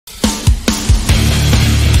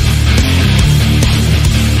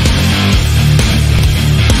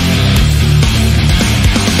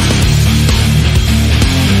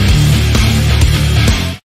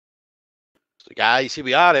Guys, here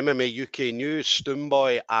we are, MMA UK News,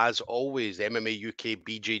 Stoomboy, as always, the MMA UK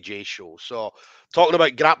BJJ show. So, talking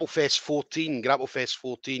about Grapplefest 14,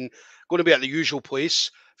 going to be at the usual place,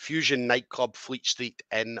 Fusion Nightclub, Fleet Street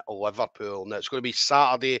in Liverpool. Now, it's going to be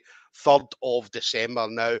Saturday, 3rd of December.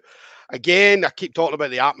 Now, again, I keep talking about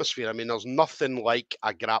the atmosphere. I mean, there's nothing like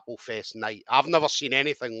a Grapplefest night. I've never seen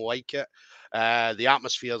anything like it. The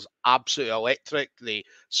atmosphere is absolutely electric. The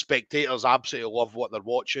spectators absolutely love what they're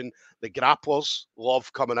watching. The grapplers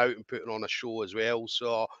love coming out and putting on a show as well.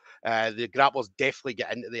 So the grapplers definitely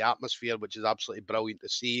get into the atmosphere, which is absolutely brilliant to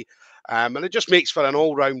see. And it just makes for an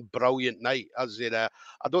all-round brilliant night. As I said,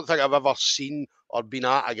 I don't think I've ever seen or been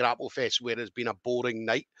at a Grapplefest where it's been a boring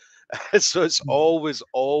night. So it's always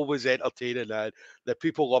entertaining, and the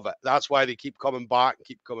people love it. That's why they keep coming back.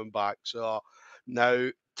 So now,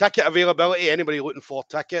 ticket availability, anybody looking for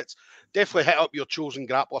tickets, definitely hit up your chosen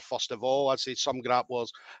grappler first of all. I'd say some grapplers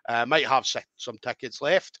might have some tickets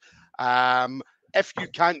left. If you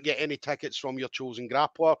can't get any tickets from your chosen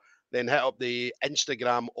grappler, then hit up the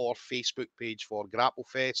Instagram or Facebook page for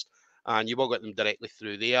Grapplefest, and you will get them directly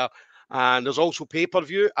through there. And there's also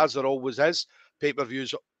pay-per-view, as there always is.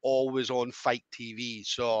 Pay-per-views always on Fight TV.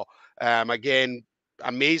 So, again,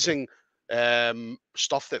 amazing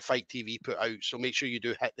stuff that Fight TV put out. So make sure you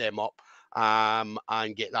do hit them up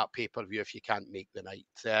and get that pay-per-view if you can't make the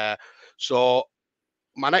night. So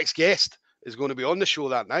my next guest is going to be on the show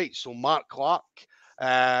that night. So Marc Clark,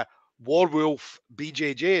 Warwolf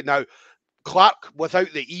BJJ. Now, Clark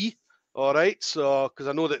without the E. All right, so because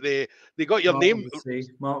I know that they got your name,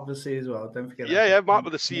 Marc with a C as well. Don't forget. Yeah, Marc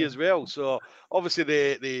with a C as well. So obviously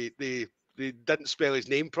they didn't spell his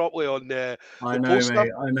name properly on the poster.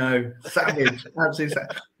 Mate. I know, savage, absolutely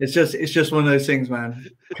savage. It's just one of those things, man.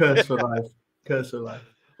 Curse for life.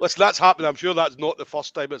 Listen, that's happened. I'm sure that's not the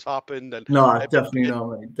first time it's happened. And no, definitely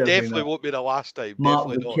not, mate. Definitely won't be the last time. Marc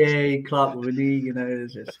with a K, Clark with an E. You know,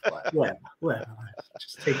 it's just whatever.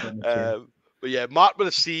 Just take it on the chin. But yeah, Marc with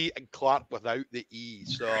a C and Clark without the E.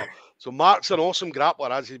 So Marc's an awesome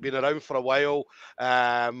grappler, as he's been around for a while,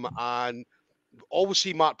 and always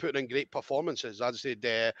see Marc putting in great performances. As I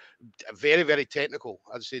said, very, very technical.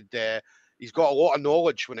 As I said, he's got a lot of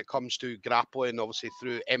knowledge when it comes to grappling, obviously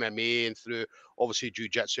through MMA and through obviously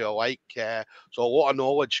jiu-jitsu alike. So a lot of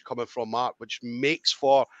knowledge coming from Marc, which makes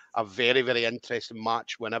for a very, very interesting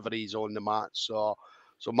match whenever he's on the mat. So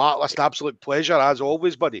Marc, it's an absolute pleasure as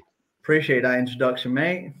always, buddy. Appreciate that introduction,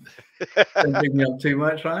 mate. Don't pick me up too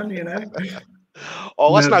much, man. You know.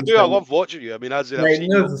 Oh, listen, I love watching you. I mean, as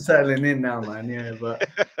nerves are settling in now, man. Yeah, but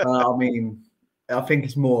I mean, I think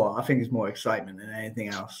it's more excitement than anything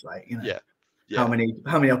else. Like, you know, how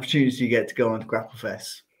many opportunities you get to go on to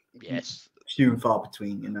Grapplefest? Yes, few and far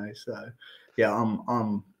between. You know, so yeah,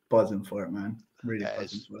 I'm buzzing for it, man. Really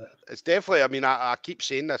buzzing for it. It's definitely. I mean, I keep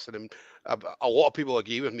saying this, and a lot of people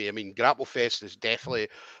agree with me. I mean, Grapplefest is definitely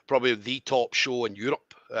probably the top show in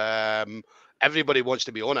Europe. Everybody wants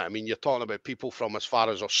to be on it. I mean, you're talking about people from as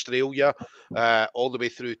far as Australia, all the way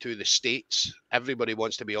through to the States. Everybody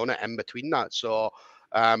wants to be on it in between that. So,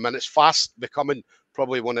 and it's fast becoming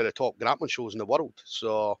probably one of the top grappling shows in the world.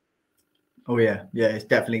 So, oh yeah, it's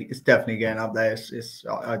definitely getting up there. It's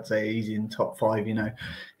I'd say easy in top 5. You know,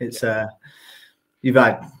 it's you've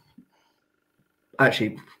had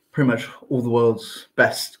actually pretty much all the world's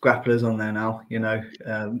best grapplers on there now. You know,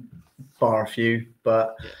 bar a few,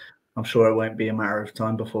 but. I'm sure it won't be a matter of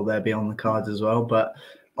time before they'll be on the cards as well. But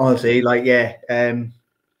honestly, like,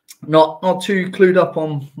 not too clued up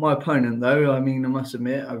on my opponent though. I mean, I must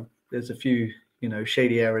admit, there's a few, you know,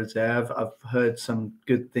 shady errors there. I've heard some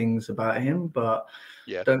good things about him, but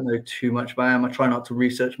don't know too much about him. I try not to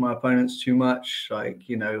research my opponents too much. Like,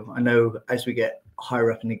 you know, I know as we get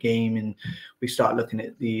higher up in the game and we start looking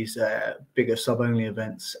at these bigger sub-only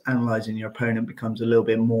events, analyzing your opponent becomes a little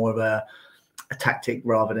bit more of a tactic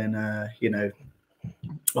rather than you know,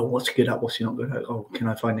 oh, what's he good at, what's he not good at, oh, can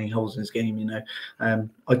I find any holes in his game, you know.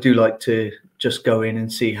 I do like to just go in and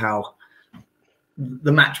see how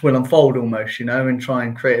the match will unfold almost, you know, and try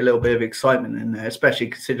and create a little bit of excitement in there, especially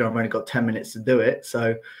considering I've only got 10 minutes to do it.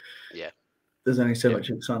 So there's only so much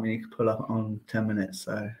excitement you can pull up on 10 minutes.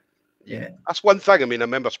 So that's one thing. I mean, I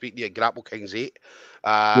remember speaking to you at Grapple Kings 8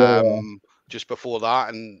 just before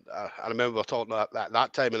that, and I remember talking at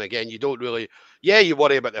that time. And again, you don't really, you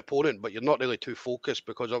worry about the opponent, but you're not really too focused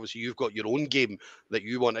because obviously you've got your own game that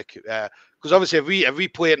you want to. Because obviously, if we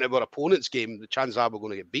play into our opponent's game, the chances are we're going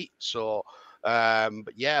to get beat. So,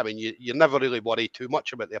 but yeah, I mean, you never really worry too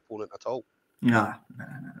much about the opponent at all. No,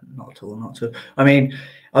 not at all, not at all. I mean,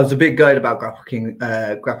 I was a big guide about Grapple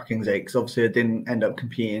Kings 8 because obviously I didn't end up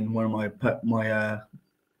competing. One of my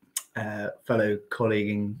fellow colleague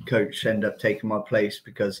and coach ended up taking my place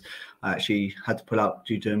because I actually had to pull out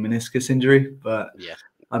due to a meniscus injury. But yeah,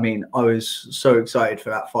 I mean, I was so excited for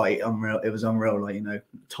that fight. Unreal. It was unreal. Like, you know,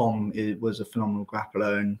 Tom was a phenomenal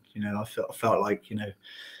grappler, and, you know, I felt like, you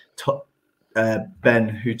know, Ben,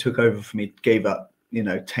 who took over for me, gave up, you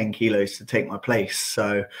know, 10 kilos to take my place.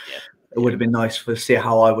 So it would have been nice to see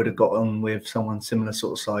how I would have got on with someone similar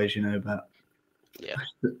sort of size, you know, but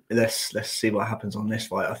let's see what happens on this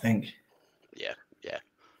fight, I think. Yeah.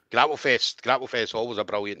 Grapplefest always a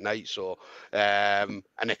brilliant night. So, and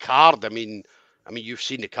the card, I mean, you've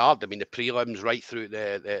seen the card. I mean, the prelims right through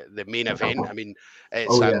the main event. I mean,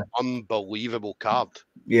 it's an unbelievable card.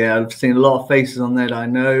 Yeah, I've seen a lot of faces on there that I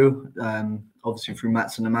know. Obviously through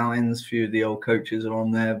Mats in the Mountains, a few of the old coaches are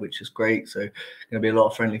on there, which is great. So going to be a lot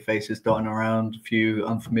of friendly faces dotting around, a few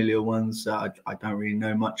unfamiliar ones that I don't really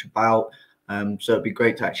know much about. So it'd be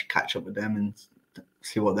great to actually catch up with them and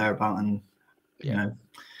see what they're about, and you know,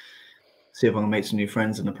 see if I can make some new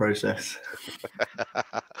friends in the process.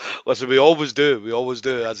 Listen, we always do.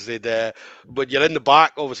 As I said, but you're in the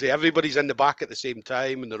back. Obviously, everybody's in the back at the same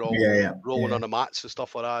time, and they're all rolling on the mats and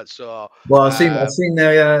stuff like that. So, well, I've seen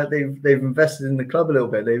they've invested in the club a little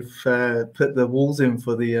bit. They've put the walls in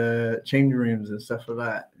for the changing rooms and stuff like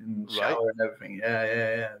that, and shower and everything.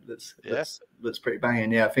 Yeah. That's pretty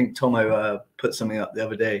banging. Yeah, I think Tomo put something up the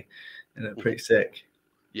other day, and it's pretty sick.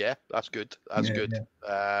 Yeah, that's good. That's good.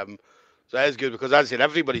 Yeah. So that is good, because as I said,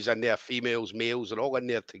 everybody's in there, females, males, they're all in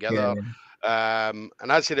there together. And as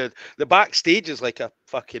I said, the backstage is like a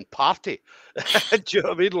fucking party. Do you know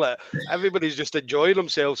what I mean? Like, everybody's just enjoying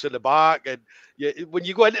themselves in the back, and when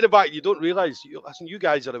you go into the back, you don't realise. Listen, you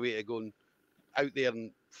guys are away to go out there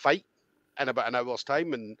and fight in about an hour's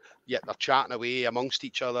time, and yet they're chatting away amongst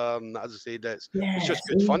each other. And as I said, it's just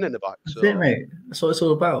good fun in the back. That's it, mate. That's what it's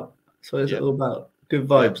all about. That's what it's all about. Good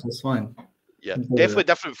vibes. That's fine. Yeah, definitely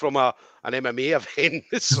different from an MMA event.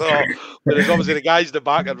 So, whereas obviously the guys in the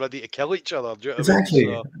back are ready to kill each other. Do you know what I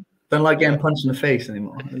mean? So, don't like getting punched in the face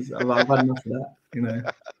anymore. I've had enough of that. You know,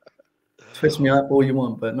 twist me up all you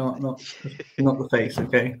want, but not the face.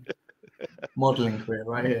 Okay. Modeling career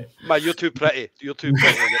right here. Man, you're too pretty. You're too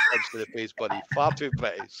pretty to get punched in the face, buddy. Far too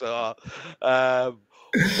pretty. So,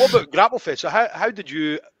 what about Grapplefest? So, how did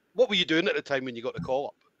you? What were you doing at the time when you got the call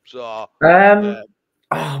up? So,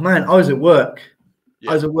 oh man, I was at work.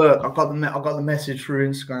 I was at work. I got the message through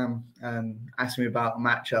Instagram asking me about a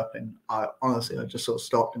matchup, and I just sort of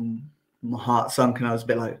stopped and my heart sunk, and I was a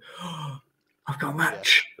bit like, oh, I've got a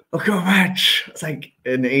match. I've got a match. It's like,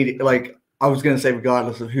 like I was going to say,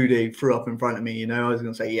 regardless of who they threw up in front of me, you know, I was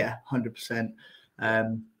going to say, yeah, 100%.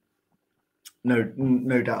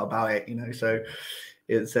 No doubt about it, you know. So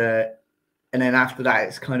it's and then after that,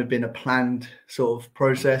 it's kind of been a planned sort of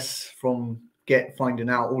process from finding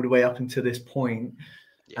out all the way up until this point.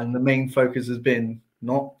 And the main focus has been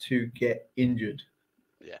not to get injured.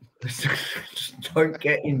 Just don't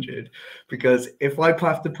get injured, because if I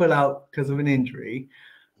have to pull out because of an injury,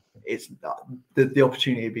 it's the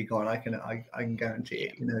opportunity to be gone. I can guarantee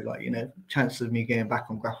it. You know, chances of me getting back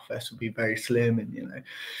on Grapplefest would be very slim, and you know,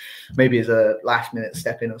 maybe as a last minute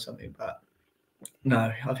step in or something. But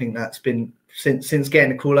no, I think that's been since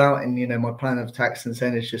getting the call out, and you know, my plan of attack since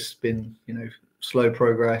then has just been, you know, slow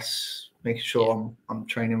progress, making sure I'm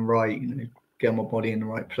training right, you know, getting my body in the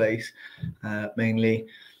right place, mainly,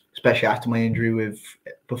 especially after my injury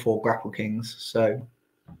before Grapple Kings. So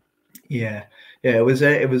yeah, it was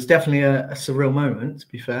definitely a surreal moment, to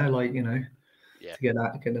be fair. Like, you know,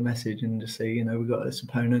 to get the message and just say, you know, we got this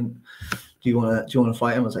opponent. Do you want to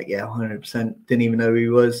fight him? I was like, yeah, 100%. Didn't even know who he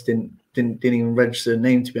was. Didn't even register the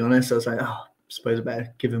name, to be honest. I was like, oh, I suppose I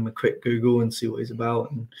better give him a quick Google and see what he's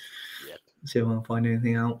about, and see if I can find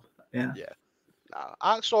anything out. Yeah.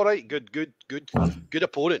 That's all right. Good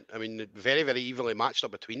opponent. I mean, very, very evenly matched up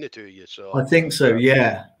between the two of you. So I think so.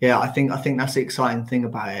 Yeah. I think that's the exciting thing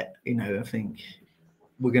about it. You know, I think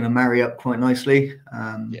we're going to marry up quite nicely.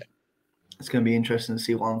 It's going to be interesting to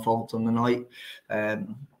see what unfolds on the night.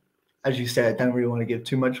 As you said, I don't really want to give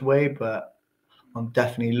too much away, but I'm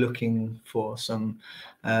definitely looking for some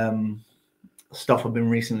stuff I've been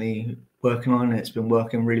recently working on, and it's been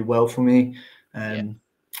working really well for me.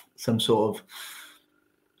 Some sort of,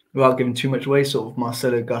 without giving too much away, sort of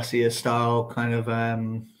Marcelo Garcia style kind of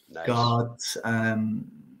guards,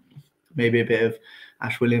 maybe a bit of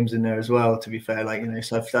Ash Williams in there as well, to be fair. Like, you know,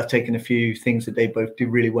 so I've taken a few things that they both do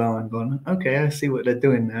really well and gone, okay, I see what they're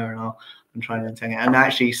doing there, and I'm trying to take it. And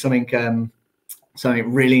actually something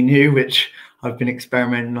really new, which I've been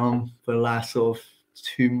experimenting on for the last sort of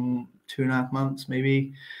two and a half months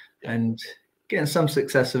maybe, and getting some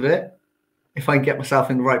success of it. if I get myself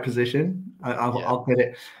in the right position, I'll get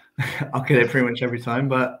it. I'll get it pretty much every time.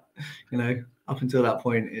 But you know, up until that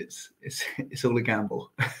point, it's all a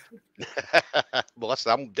gamble. Well,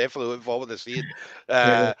 listen, I'm definitely looking forward to seeing.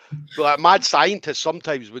 But like mad scientists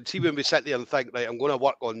sometimes would see when we sit there and think, right, I'm going to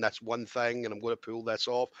work on this one thing and I'm going to pull this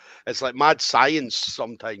off. It's like mad science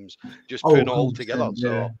sometimes, just putting it all together.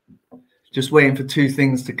 So just waiting for two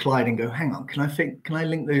things to collide and go, hang on, can I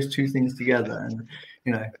link those two things together? And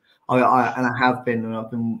you know, I have been, and I've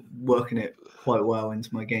been working it quite well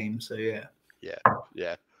into my game. So yeah.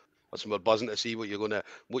 Listen, we're buzzing to see what you're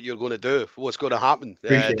gonna do, what's going to happen.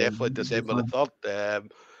 Definitely December the 3rd.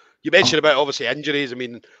 You mentioned about obviously injuries. I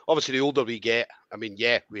mean, obviously the older we get, I mean,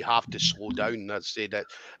 yeah, we have to slow down. I'd say that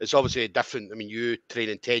it's obviously different. I mean, you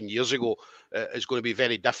training 10 years ago is going to be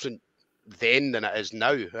very different then than it is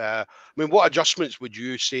now. I mean, what adjustments would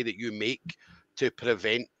you say that you make to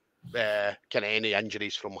prevent kind of any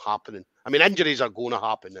injuries from happening? I mean, injuries are going to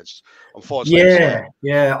happen. It's unfortunately,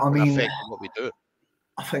 I mean, affecting what we do.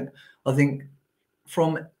 I think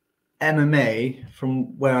from MMA,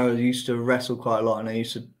 from where I used to wrestle quite a lot, and I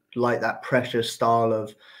used to like that pressure style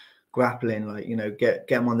of grappling, like, you know, get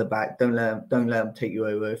them on the back, don't let them take you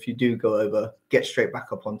over. If you do go over, get straight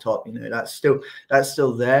back up on top. You know, that's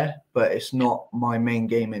still there, but it's not my main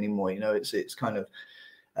game anymore. You know, it's kind of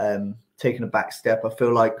taking a back step. I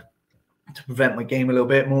feel like to prevent my game a little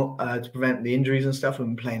bit more, to prevent the injuries and stuff,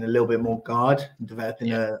 I'm playing a little bit more guard and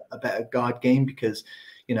developing a better guard game, because,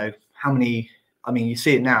 you know, I mean, you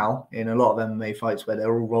see it now in a lot of MMA fights where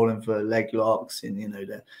they're all rolling for leg locks, and, you know,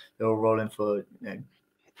 they're all rolling for, you know,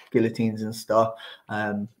 guillotines and stuff.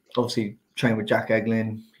 Obviously trained with Jack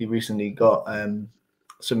Eglin. He recently got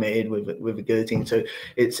submitted with a guillotine. So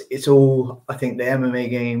it's all, I think the MMA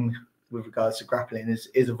game with regards to grappling is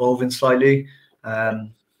evolving slightly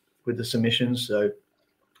with the submissions. So,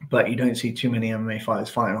 but you don't see too many MMA fighters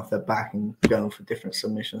fighting off their back and going for different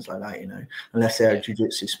submissions like that, you know, unless they're a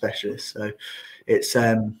jiu-jitsu specialist. So it's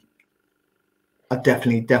I've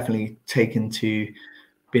definitely taken to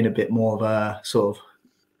being a bit more of a sort of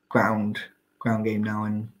ground game now,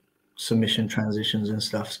 and submission transitions and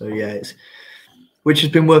stuff. So yeah, which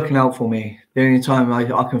has been working out for me. The only time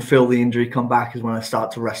I can feel the injury come back is when I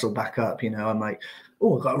start to wrestle back up. You know, I'm like,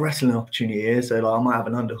 oh, I've got a wrestling opportunity here, so like I might have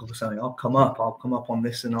an underhook or something. I'll come up on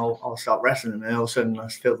this and I'll start wrestling, and all of a sudden I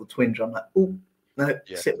feel the twinge. I'm like, oh no,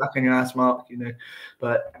 sit back on your ass, Mark. You know,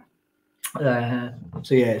 but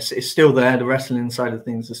so yeah, it's still there. The wrestling side of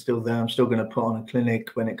things is still there. I'm still going to put on a clinic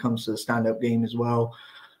when it comes to the stand-up game as well.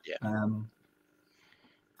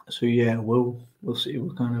 So yeah, we'll see.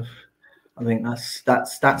 We'll kind of, I think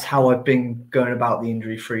that's how I've been going about the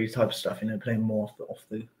injury-free type of stuff. You know, playing more off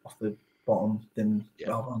the bottom than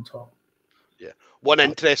rather on top. Yeah. One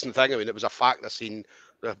interesting thing, I mean, it was a fact I seen.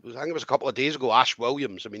 I think it was a couple of days ago. Ash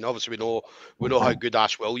Williams. I mean, obviously we know how good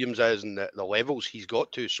Ash Williams is and the levels he's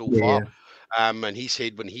got to so far. And he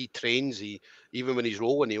said when he trains, even when he's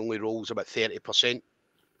rolling, he only rolls about 30%.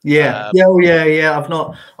 Yeah. I've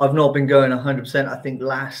not been going 100%. I think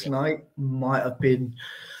last night might have been.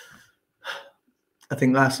 I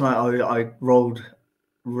think last night I rolled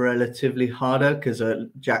relatively harder because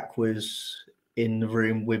Jack was in the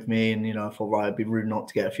room with me, and, you know, I thought, right, it'd be rude not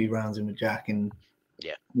to get a few rounds in with Jack and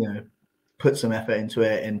you know, put some effort into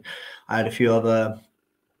it. And I had a few other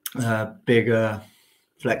bigger,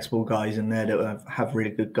 flexible guys in there that have really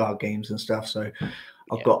good guard games and stuff. So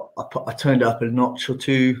I turned it up a notch or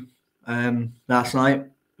two last night,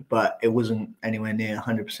 but it wasn't anywhere near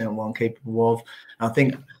 100% what I'm capable of. And I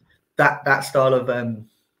think that style of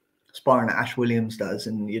sparring that Ash Williams does,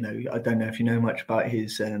 and, you know, I don't know if you know much about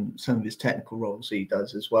his some of his technical roles he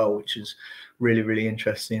does as well, which is really, really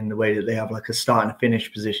interesting. The way that they have like a start and a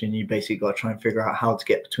finish position, you basically got to try and figure out how to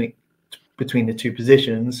get between the two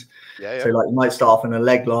positions. So like you might start off in a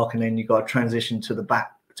leg lock, and then you got to transition to a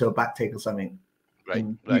back take or something. Right.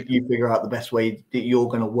 You figure out the best way that you're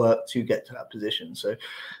going to work to get to that position. So,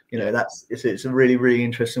 you know, it's a really, really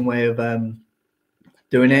interesting way of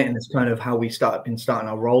doing it, and it's kind of how we been starting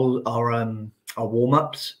our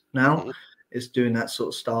warm-ups now. Is doing that sort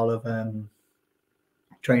of style of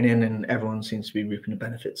training, and everyone seems to be reaping the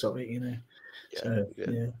benefits of it, you know.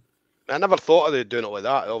 I never thought of doing it like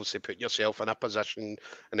that. Obviously, put yourself in a position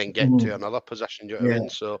and then get to another position. You know what I mean?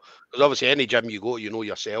 So, because obviously, any gym you go, you know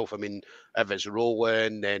yourself. I mean, if it's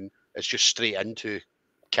rolling, then it's just straight into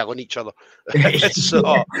killing each other. So,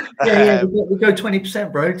 we go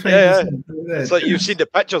 20%, bro. 20%. It's like you've seen the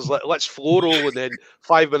pictures. Let's floor roll, and then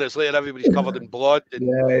 5 minutes later, everybody's covered in blood. And, do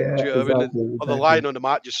you know what I mean? Or they're lying on the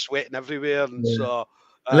mat, just sweating everywhere. And so,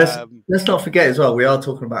 Let's not forget as well, we are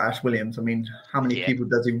talking about Ash Williams. I mean, how many people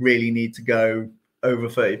does he really need to go over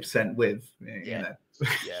 30% with? You know?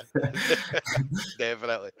 Yeah,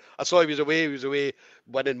 definitely. I saw he was away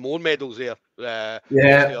winning more medals there.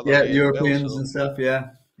 Europeans and stuff.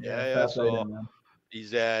 So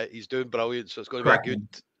he's doing brilliant. So it's going to be a good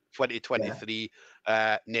 2023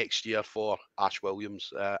 next year for Ash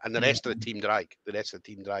Williams and the rest of the team drag. As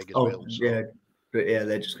well. So.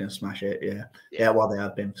 They're just going to smash it. Well, they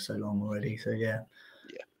have been for so long already. So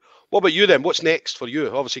What about you then? What's next for you?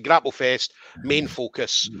 Obviously, Grapplefest, main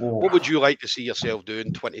focus. What would you like to see yourself do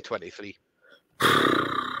in 2023?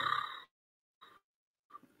 I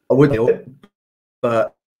would do it,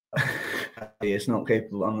 but it's not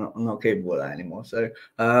capable. I'm not capable of that anymore. So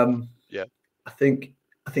I think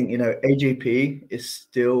you know, AJP is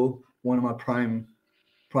still one of my prime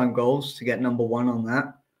goals to get number one on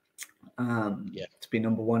that. To be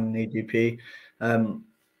number one in AJP.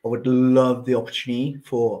 I would love the opportunity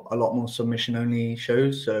for a lot more submission only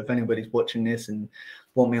shows. So if anybody's watching this and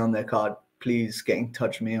want me on their card, please get in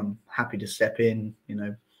touch with me. I'm happy to step in, you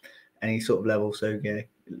know, any sort of level. So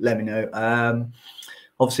let me know.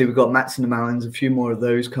 Obviously we've got Mats in the Mountains, a few more of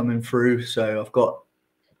those coming through. So I've got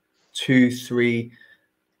 2-3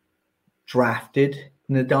 drafted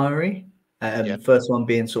in the diary. First one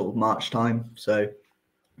being sort of March time. So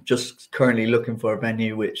just currently looking for a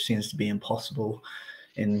venue, which seems to be impossible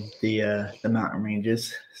in the mountain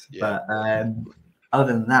ranges. But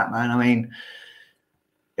other than that, man, I mean,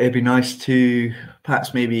 it'd be nice to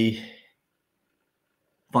perhaps maybe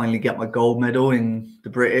finally get my gold medal in the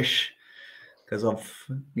British, because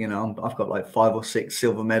I've got like 5 or 6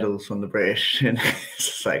 silver medals from the British, and it's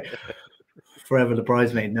just like forever the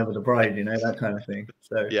bridesmaid, never the bride, you know, that kind of thing.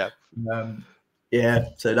 So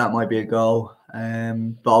so that might be a goal.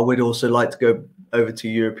 But I would also like to go over to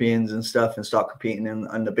Europeans and stuff and start competing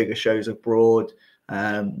in the bigger shows abroad.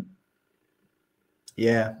 And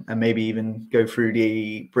maybe even go through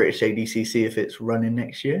the British ADCC if it's running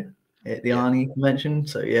next year at the Arnie convention.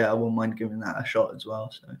 So I wouldn't mind giving that a shot as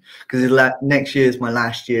well. So because next year is my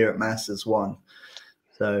last year at Masters 1,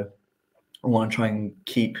 so I want to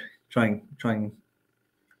try and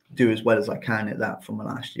do as well as I can at that for my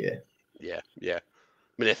last year. I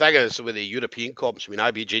mean, the thing is, with the European comps, I mean,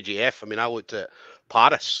 IBJJF, I mean, I looked at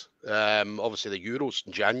Paris, obviously the Euros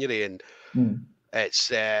in January, and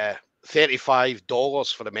it's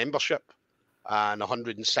 $35 for the membership and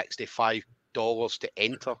 $165 to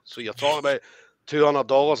enter. So you're talking about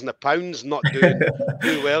 $200 in the pounds, not doing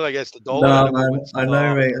too well against the dollar. No, man, I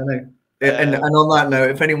know, mate, I know. And on that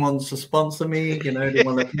note, if anyone wants to sponsor me, you know, they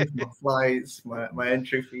want to pay for my flights, my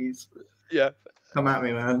entry fees, come at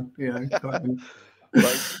me, man. You know, come at me.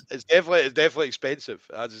 But it's definitely expensive.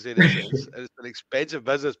 As I said, it's an expensive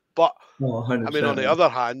business. But I mean, on the other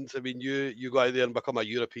hand, I mean, you go out there and become a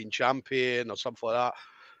European champion or something like that.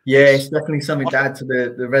 Yeah, it's definitely something to add to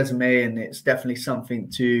the resume, and it's definitely something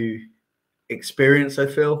to experience, I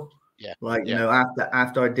feel. You know,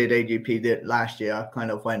 after I did AGP last year, I kind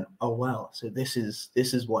of went, oh wow, so this is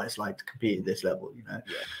what it's like to compete at this level, you know.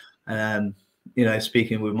 You know,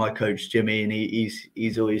 speaking with my coach Jimmy, and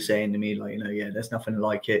he's always saying to me, like, you know, there's nothing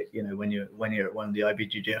like it. You know, when you're at one of the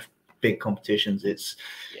IBJJF big competitions, it's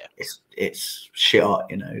shit hot.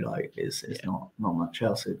 You know, like it's not much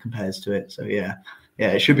else that compares to it. So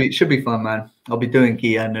it should be fun, man. I'll be doing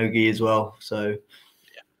gi and no gi as well. So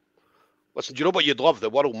listen, do you know what you'd love? The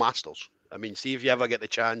World Masters. I mean, see if you ever get the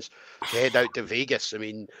chance to head out to Vegas. I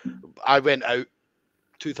mean, I went out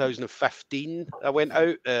 2015. I went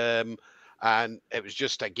out. And it was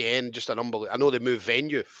just an unbelievable. I know they moved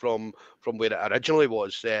venue from where it originally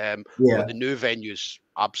was. But the new venue's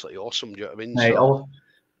absolutely awesome. Do you know what I mean? Hey,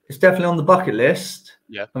 it's definitely on the bucket list.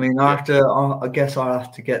 I mean, I guess I'll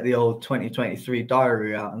have to get the old 2023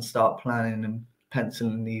 diary out and start planning and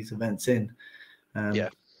penciling these events in.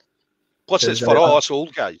 Plus, it's for all us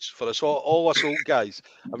old guys. For us all us old guys.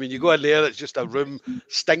 I mean, you go in there, it's just a room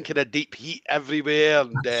stinking of deep heat everywhere,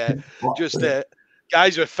 and just.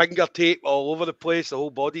 Guys with finger tape all over the place, the whole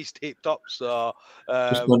body's taped up. So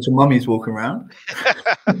just a bunch of mummies walking around.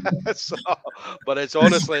 But it's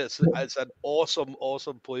honestly, it's an awesome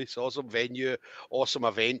place, awesome venue, awesome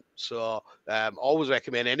event. So always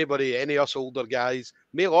recommend any us older guys,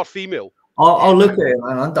 male or female. I'll look at it,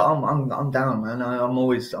 man. I'm down, man. I'm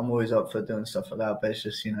always up for doing stuff like that. But it's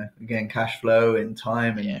just, you know, again, cash flow and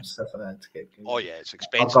time and stuff like that to get good. Oh yeah, it's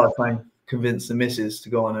expensive. I've got to try and convince the missus to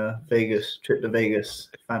go on a trip to Vegas,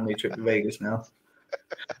 family trip to Vegas now.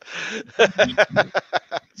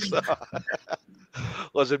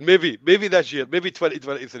 Listen, maybe this year, maybe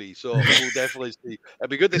 2023. So we'll definitely see. It'd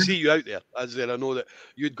be good to see you out there. As I know that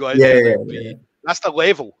you'd go out there. That's the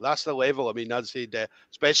level. That's the level. I mean, I'd say,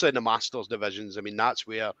 especially in the Masters divisions. I mean, that's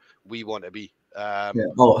where we want to be. Yeah.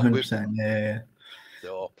 Oh, 100%. Yeah.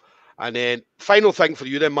 So, and then final thing for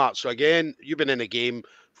you then, Marc. So again, you've been in the game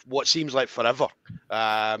what seems like forever.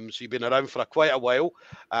 So you've been around for quite a while.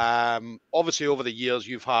 Obviously, over the years,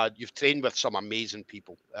 you've trained with some amazing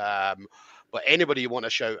people. But anybody you want to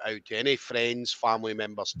shout out to, any friends, family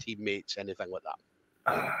members, teammates, anything like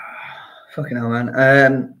that? Fucking hell,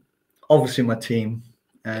 man. Obviously my team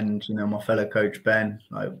and, you know, my fellow coach, Ben.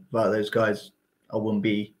 Like, without those guys, I wouldn't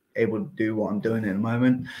be able to do what I'm doing at the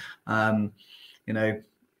moment. You know,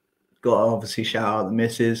 got to obviously shout out the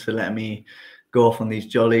missus for letting me go off on these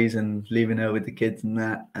jollies and leaving her with the kids and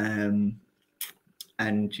that. And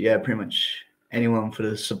yeah, pretty much anyone for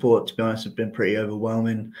the support, to be honest, has been pretty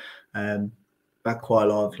overwhelming. Back quite a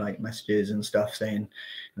lot of like messages and stuff saying,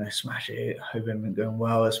 you know, smash it, hope everything's going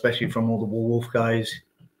well, especially from all the Warwolf guys.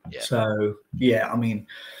 Yeah. So yeah, I mean,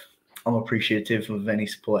 I'm appreciative of any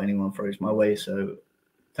support anyone throws my way. So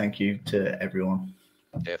thank you to everyone.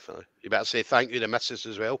 Definitely. You better say thank you to Mrs.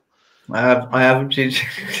 as well. I have. She's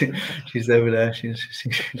over there. She's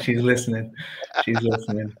listening. She's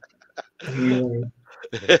listening. And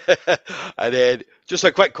then just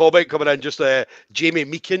a quick comment coming in, just Jamie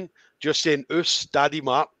Meakin just saying, "Oos, Daddy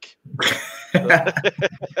Marc."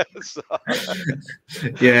 So.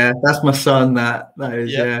 Yeah, that's my son. That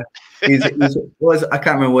is. Yeah. He's I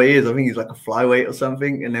can't remember what he is. I think he's like a flyweight or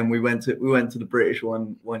something. And then we went to the British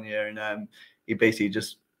one year, and he basically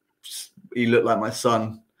he looked like my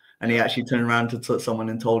son. And he actually turned around to someone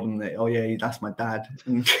and told him that, oh yeah, that's my dad.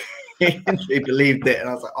 And he believed it, and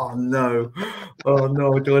I was like, oh no,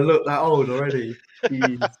 do I look that old already?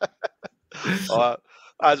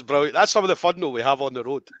 That's brilliant. That's some of the fun though we have on the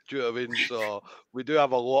road. Do you know what I mean? So we do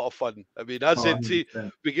have a lot of fun. I mean, as we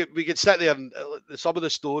could sit there and some of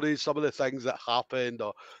the stories, some of the things that happened,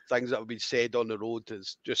 or things that have been said on the road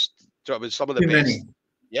is just, do you know what I mean? Some of the best.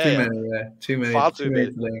 Too many. Far too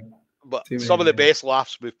many. But some of the best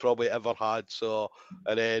laughs we've probably ever had. So,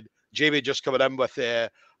 and then Jamie just coming in with a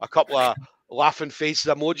couple of laughing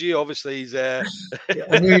faces emoji. Obviously, he's. I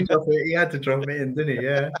knew he had to drop it in, didn't he?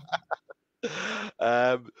 Yeah.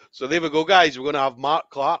 So there we go, guys. We're going to have Marc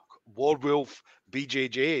Clark, Warwolf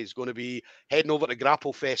BJJ, is going to be heading over to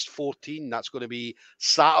Grapplefest 14. That's going to be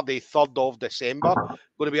Saturday, 3rd of December.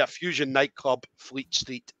 Going to be at Fusion Nightclub, Fleet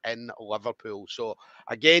Street in Liverpool. So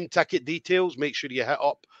again, ticket details. Make sure you hit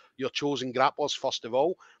up your chosen grapplers first of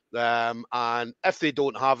all, and if they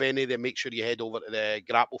don't have any, then make sure you head over to the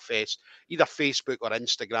Grapplefest, either Facebook or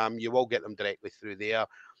Instagram. You will get them directly through there.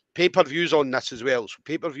 Pay-per-views on this as well, so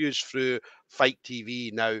pay-per-views through Fight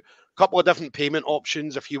TV. Now, a couple of different payment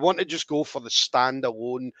options. If you want to just go for the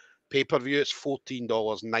standalone pay-per-view, it's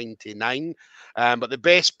 $14.99, but the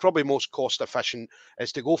best, probably most cost efficient,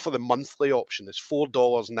 is to go for the monthly option. It's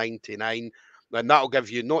 $4.99. And that'll give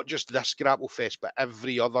you not just this Grapplefest, but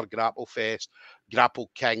every other Grapplefest, Grapple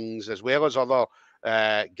Kings, as well as other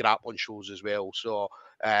grappling shows as well. So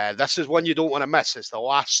this is one you don't want to miss. It's the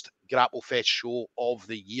last Grapplefest show of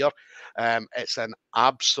the year. It's an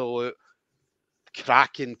absolute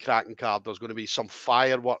cracking card. There's going to be some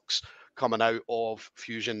fireworks coming out of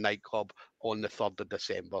Fusion Nightclub on the 3rd of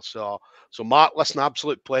December. So Marc, listen,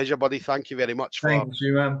 absolute pleasure, buddy. Thank you very much for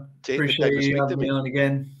appreciate you having me on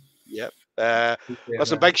again. Yep.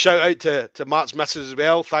 Listen, big shout out to Marc's missus as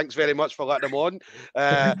well. Thanks very much for letting him on.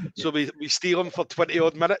 So we steal him for 20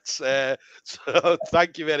 odd minutes. So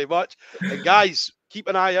thank you very much. And guys, keep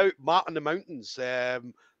an eye out, Marc in the Mountains. As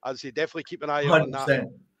I say, definitely keep an eye out on that.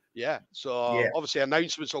 Yeah. So obviously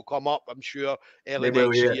announcements will come up, I'm sure, early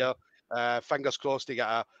next year. Fingers crossed to get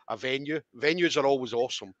a venue. Venues are always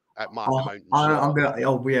awesome at Marc in the Mountains. I'm gonna.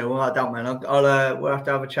 Oh yeah, well I don't, man. We'll have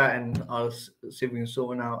to have a chat and I'll see if we can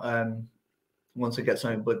sort it out. Once I get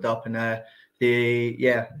something booked up, and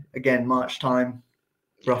again, March time,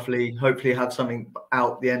 roughly. Hopefully, have something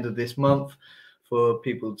out the end of this month for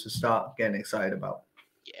people to start getting excited about.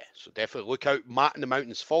 Yeah, so definitely look out, Marc in the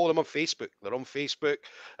Mountains. Follow them on Facebook. They're on Facebook,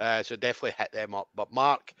 so definitely hit them up. But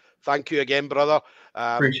Marc, thank you again, brother.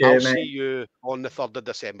 Appreciate it, mate. I'll see you on the 3rd of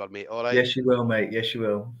December, mate. All right. Yes, you will, mate. Yes, you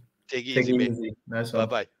will. Take it easy, mate. Nice one.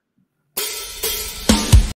 Bye-bye.